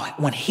 and how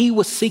when he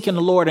was seeking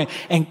the Lord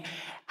and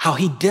how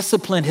he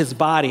disciplined his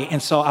body.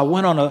 And so I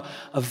went on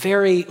a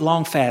very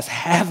long fast,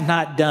 have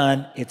not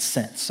done it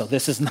since. So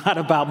this is not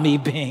about me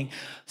being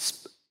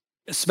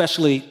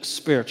especially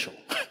spiritual.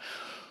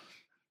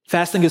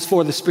 Fasting is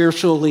for the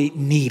spiritually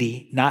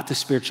needy, not the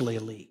spiritually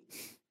elite.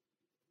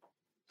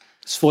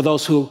 It's for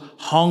those who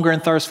hunger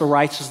and thirst for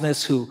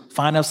righteousness, who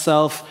find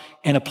themselves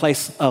in a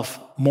place of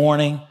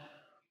mourning.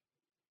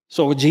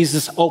 So when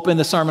Jesus opened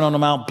the Sermon on the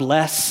Mount,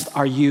 blessed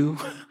are you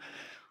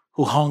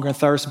who hunger and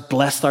thirst,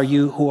 blessed are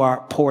you who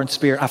are poor in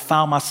spirit. I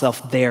found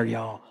myself there,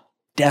 y'all,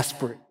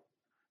 desperate.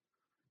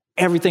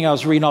 Everything I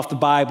was reading off the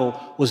Bible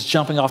was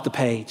jumping off the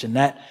page, and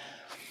that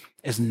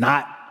is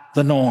not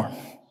the norm.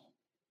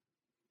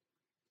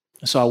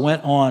 And so I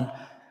went on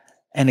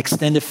an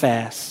extended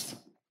fast.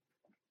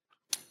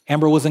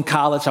 Amber was in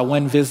college. I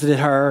went and visited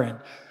her and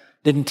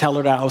didn't tell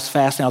her that I was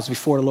fasting. I was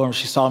before the Lord. When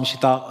she saw me, she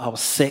thought I was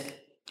sick.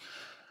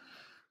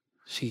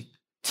 She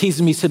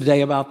teasing me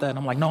today about that. And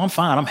I'm like, no, I'm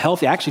fine. I'm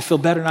healthy. I actually feel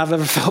better than I've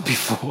ever felt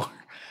before,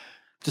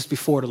 just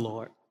before the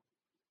Lord.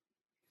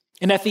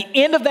 And at the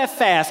end of that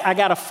fast, I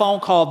got a phone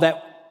call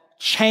that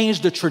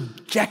changed the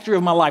trajectory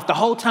of my life. The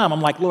whole time,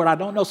 I'm like, Lord, I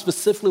don't know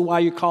specifically why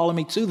you're calling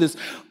me to this,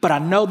 but I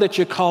know that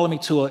you're calling me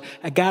to it.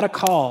 I got a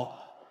call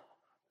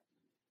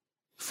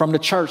from the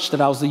church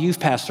that I was the youth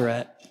pastor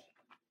at,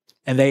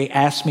 and they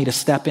asked me to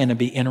step in and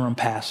be interim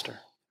pastor.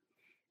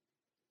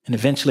 And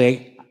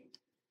eventually,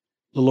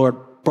 the Lord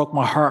broke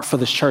my heart for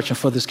this church and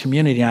for this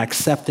community, and I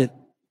accepted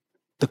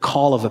the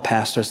call of a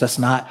pastor. That's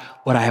not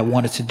what I had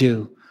wanted to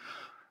do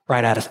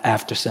right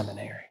after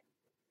seminary.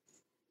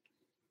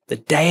 The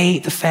day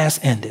the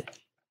fast ended.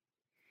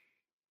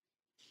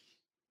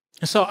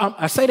 And so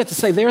I say that to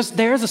say there's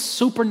a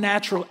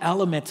supernatural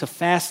element to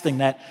fasting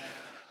that,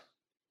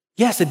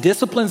 yes, it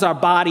disciplines our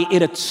body.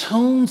 It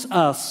attunes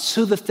us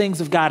to the things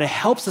of God. It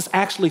helps us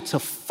actually to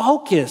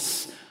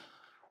focus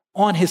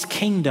on his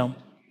kingdom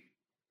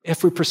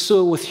if we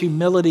pursue it with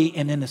humility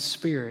and in the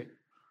spirit.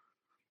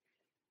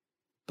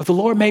 But the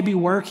Lord may be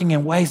working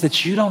in ways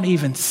that you don't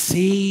even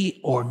see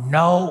or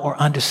know or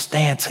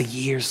understand till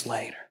years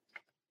later.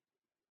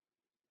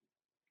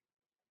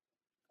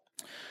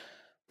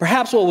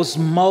 Perhaps what was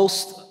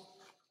most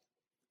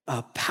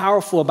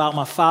powerful about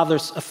my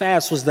father's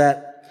fast was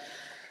that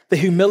the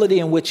humility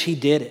in which he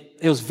did it.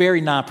 It was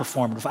very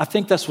non-performative. I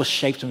think that's what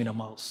shaped me the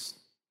most.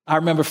 I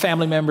remember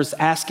family members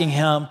asking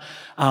him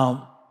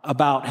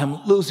about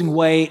him losing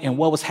weight and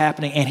what was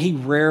happening, and he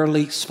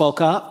rarely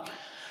spoke up.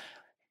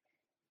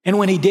 And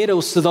when he did, it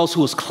was to those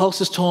who was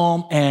closest to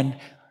him,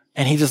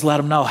 and he just let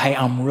them know, hey,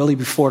 I'm really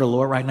before the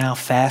Lord right now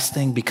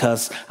fasting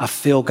because I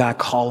feel God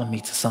calling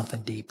me to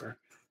something deeper.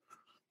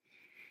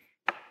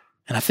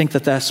 And I think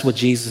that that's what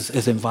Jesus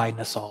is inviting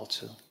us all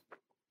to.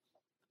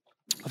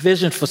 A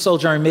vision for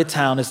Sojourn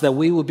Midtown is that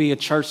we will be a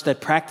church that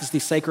practices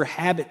these sacred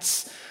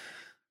habits,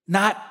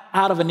 not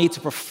out of a need to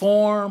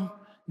perform,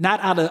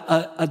 not out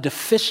of a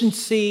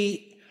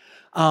deficiency,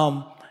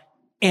 and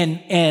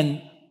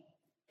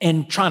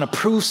trying to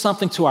prove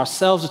something to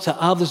ourselves or to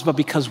others, but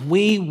because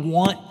we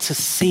want to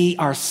see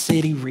our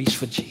city reach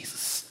for Jesus.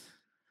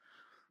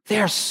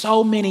 There are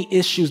so many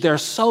issues. There are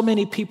so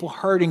many people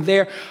hurting.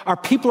 There are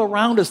people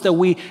around us that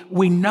we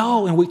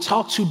know and we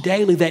talk to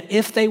daily that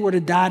if they were to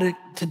die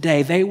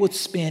today, they would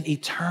spend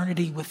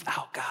eternity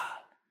without God.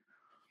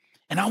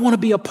 And I want to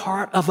be a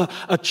part of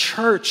a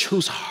church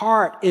whose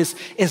heart is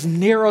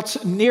nearer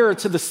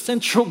to the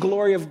central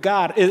glory of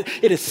God.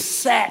 It is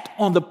set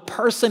on the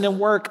person and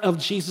work of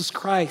Jesus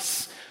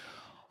Christ,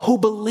 who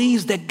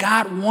believes that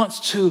God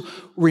wants to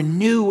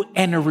renew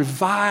and to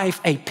revive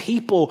a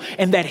people,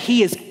 and that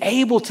he is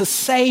able to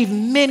save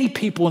many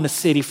people in the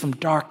city from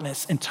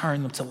darkness and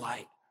turn them to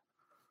light.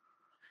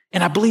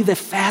 And I believe that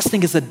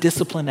fasting is a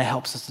discipline that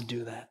helps us to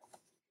do that.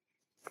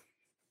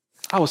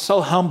 I was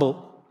so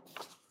humbled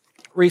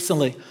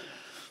recently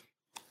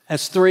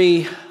as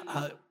 3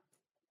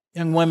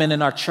 young women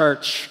in our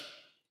church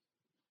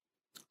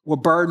were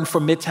burdened for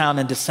Midtown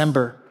in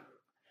December,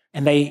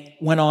 and they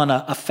went on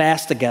a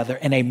fast together,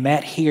 and they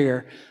met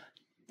here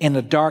in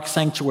the dark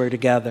sanctuary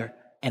together,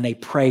 and they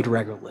prayed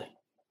regularly.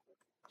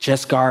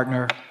 Jess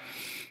Gardner,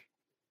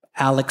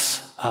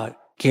 Alex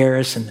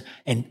Garris,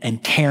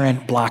 and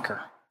Karen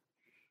Blocker.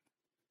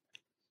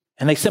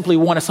 And they simply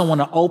wanted someone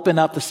to open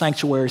up the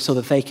sanctuary so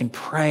that they can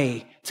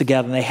pray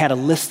together. And they had a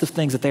list of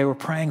things that they were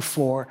praying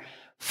for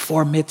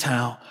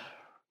Midtown.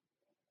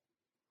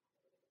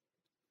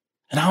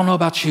 And I don't know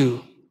about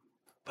you,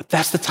 but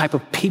that's the type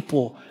of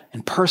people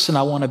and person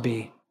I want to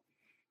be,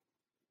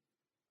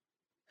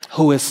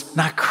 who is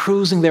not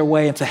cruising their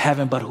way into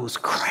heaven, but who's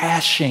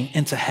crashing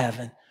into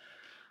heaven,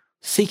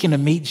 seeking to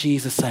meet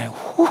Jesus, saying,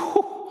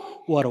 whoo,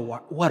 what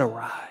a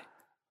ride.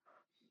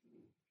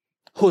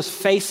 Who is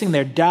facing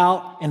their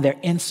doubt and their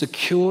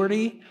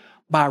insecurity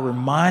by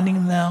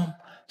reminding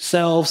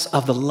themselves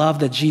of the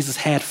love that Jesus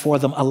had for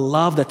them, a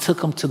love that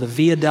took them to the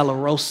Via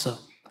Dolorosa,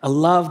 a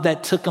love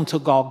that took them to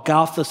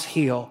Golgotha's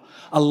hill,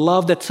 a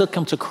love that took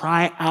them to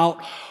cry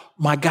out,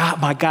 my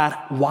God,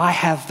 why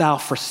hast thou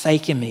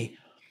forsaken me?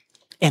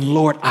 And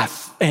Lord, I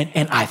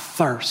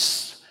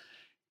thirst.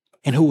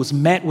 And who was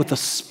met with a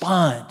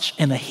sponge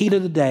in the heat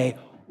of the day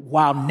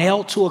while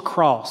nailed to a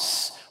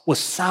cross with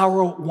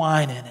sour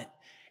wine in it,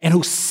 and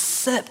who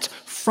sipped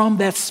from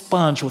that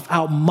sponge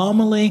without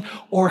mumbling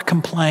or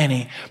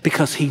complaining,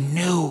 because he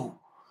knew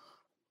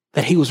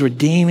that he was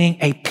redeeming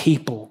a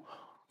people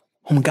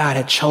whom God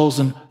had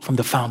chosen from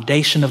the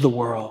foundation of the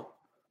world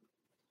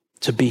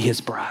to be his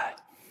bride.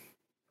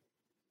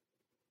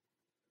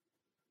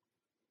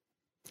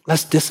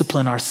 Let's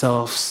discipline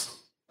ourselves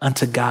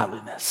unto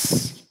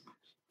godliness,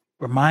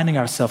 reminding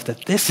ourselves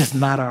that this is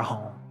not our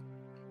home,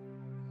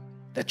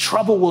 that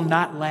trouble will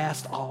not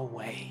last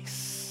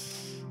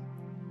always,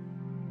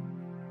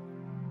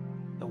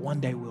 that one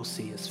day we'll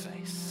see his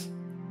face.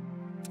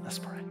 Let's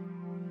pray.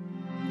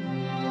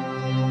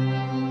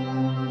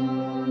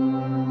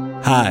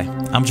 Hi,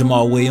 I'm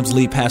Jamal Williams,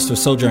 lead pastor of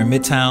Sojourn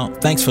Midtown.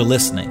 Thanks for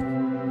listening.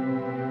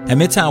 At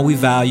Midtown, we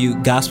value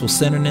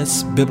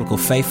gospel-centeredness, biblical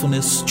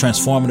faithfulness,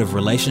 transformative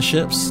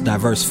relationships,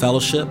 diverse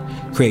fellowship,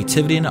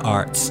 creativity in the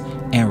arts,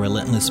 and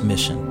relentless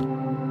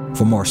mission.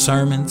 For more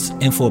sermons,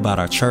 info about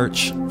our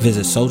church,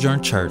 visit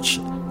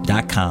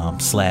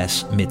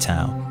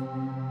sojournchurch.com/Midtown.